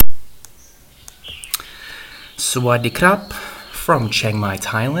Swadee Krap from Chiang Mai,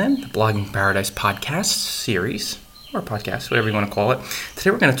 Thailand, the Blogging Paradise podcast series, or podcast, whatever you want to call it.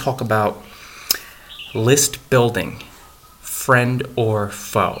 Today we're going to talk about list building, friend or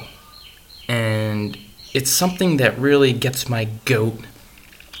foe. And it's something that really gets my goat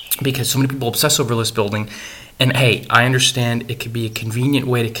because so many people obsess over list building. And hey, I understand it could be a convenient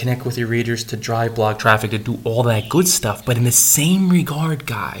way to connect with your readers, to drive blog traffic, to do all that good stuff. But in the same regard,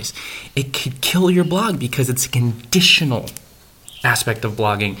 guys, it could kill your blog because it's a conditional aspect of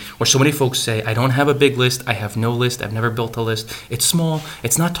blogging where so many folks say, I don't have a big list, I have no list, I've never built a list, it's small,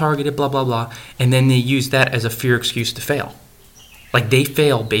 it's not targeted, blah, blah, blah. And then they use that as a fear excuse to fail. Like they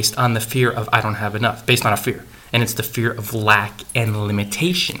fail based on the fear of I don't have enough, based on a fear. And it's the fear of lack and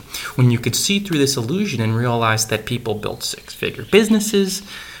limitation. When you could see through this illusion and realize that people built six-figure businesses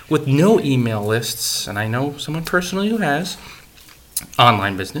with no email lists, and I know someone personally who has,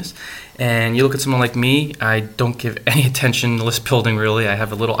 online business, and you look at someone like me, I don't give any attention to list building really. I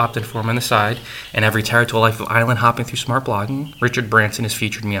have a little opt-in form on the side, and I've retired to a life of island hopping through smart blogging. Richard Branson has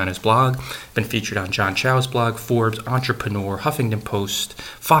featured me on his blog, been featured on John Chow's blog, Forbes, Entrepreneur, Huffington Post,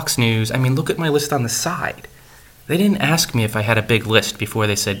 Fox News. I mean, look at my list on the side. They didn't ask me if I had a big list before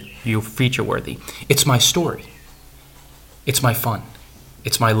they said, you're feature worthy. It's my story. It's my fun.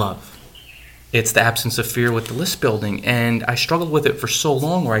 It's my love. It's the absence of fear with the list building. And I struggled with it for so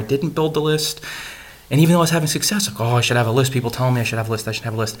long where I didn't build the list. And even though I was having success, like, I should have a list. People telling me I should have a list. I should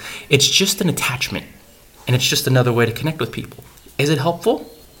have a list. It's just an attachment. And it's just another way to connect with people. Is it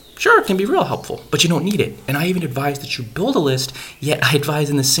helpful? Sure, it can be real helpful, but you don't need it. And I even advise that you build a list, yet I advise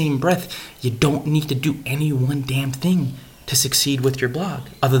in the same breath, you don't need to do any one damn thing to succeed with your blog,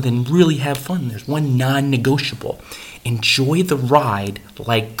 other than really have fun. There's one non-negotiable. Enjoy the ride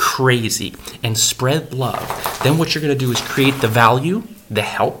like crazy and spread love. Then what you're going to do is create the value, the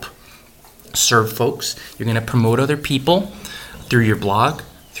help, serve folks. You're going to promote other people through your blog,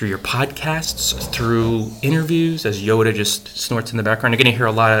 through your podcasts, through interviews, as Yoda just snorts in the background. You're going to hear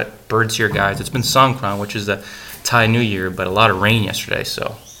a lot of birds here, guys. It's been Songkran, which is the Thai New Year, but a lot of rain yesterday,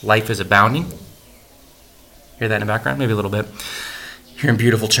 so life is abounding. Hear that in the background? Maybe a little bit. Here in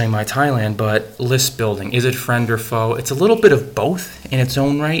beautiful Chiang Mai, Thailand, but list building, is it friend or foe? It's a little bit of both in its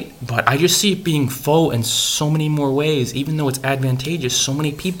own right, but I just see it being foe in so many more ways. Even though it's advantageous, so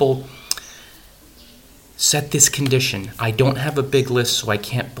many people set this condition. I don't have a big list, so I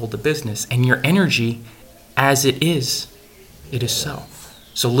can't build a business. And your energy, as it is so.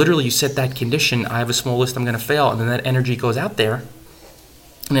 So literally you set that condition, I have a small list, I'm going to fail, and then that energy goes out there,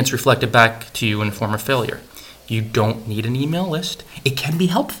 and it's reflected back to you in the form of failure. You don't need an email list. It can be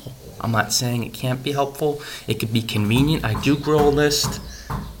helpful. I'm not saying it can't be helpful. It could be convenient. I do grow a list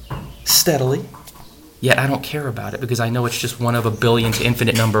steadily, yet I don't care about it because I know it's just one of a billion to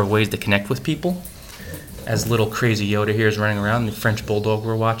infinite number of ways to connect with people. As little crazy Yoda here is running around, the French Bulldog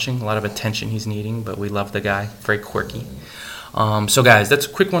we're watching, a lot of attention he's needing, but we love the guy, very quirky. So guys, that's a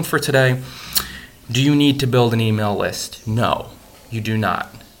quick one for today. Do you need to build an email list? No, you do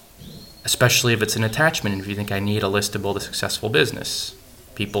not. Especially if it's an attachment, and if you think I need a list to build a successful business.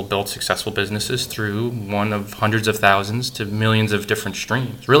 People build successful businesses through one of hundreds of thousands to millions of different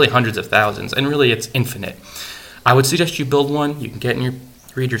streams, really hundreds of thousands, and really it's infinite. I would suggest you build one. You can get in your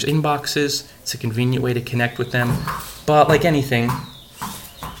readers' inboxes. It's a convenient way to connect with them. But like anything,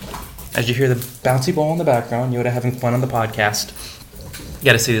 as you hear the bouncy ball in the background, Yoda having fun on the podcast, you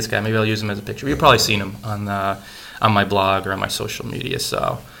got to see this guy. Maybe I'll use him as a picture. You've probably seen him on my blog or on my social media,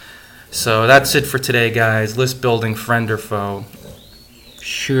 So that's it for today, guys. List building, friend or foe.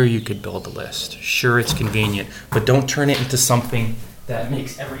 Sure, you could build a list. Sure, it's convenient. But don't turn it into something that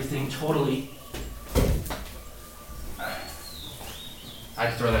makes everything totally...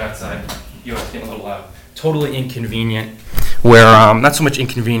 I'd throw that outside. You know, it's getting a little loud. Totally inconvenient. Where, not so much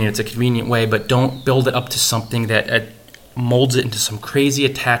inconvenient, it's a convenient way, but don't build it up to something that... molds it into some crazy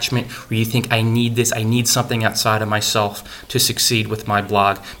attachment where you think I need this, I need something outside of myself to succeed with my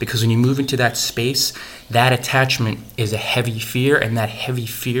blog. Because when you move into that space, that attachment is a heavy fear, and that heavy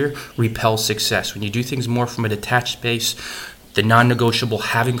fear repels success. When you do things more from a detached space, the non-negotiable,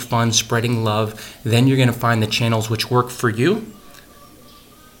 having fun, spreading love, then you're going to find the channels which work for you,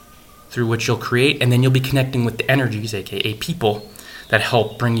 through which you'll create, and then you'll be connecting with the energies, aka people, that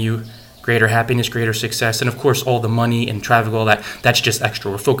help bring you greater happiness, greater success, and of course all the money and traffic, all that, that's just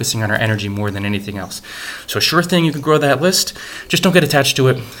extra. We're focusing on our energy more than anything else. So sure thing, you can grow that list. Just don't get attached to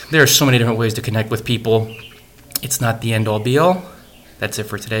it. There are so many different ways to connect with people. It's not the end-all be-all. That's it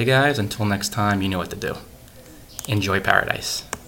for today, guys. Until next time, you know what to do. Enjoy paradise.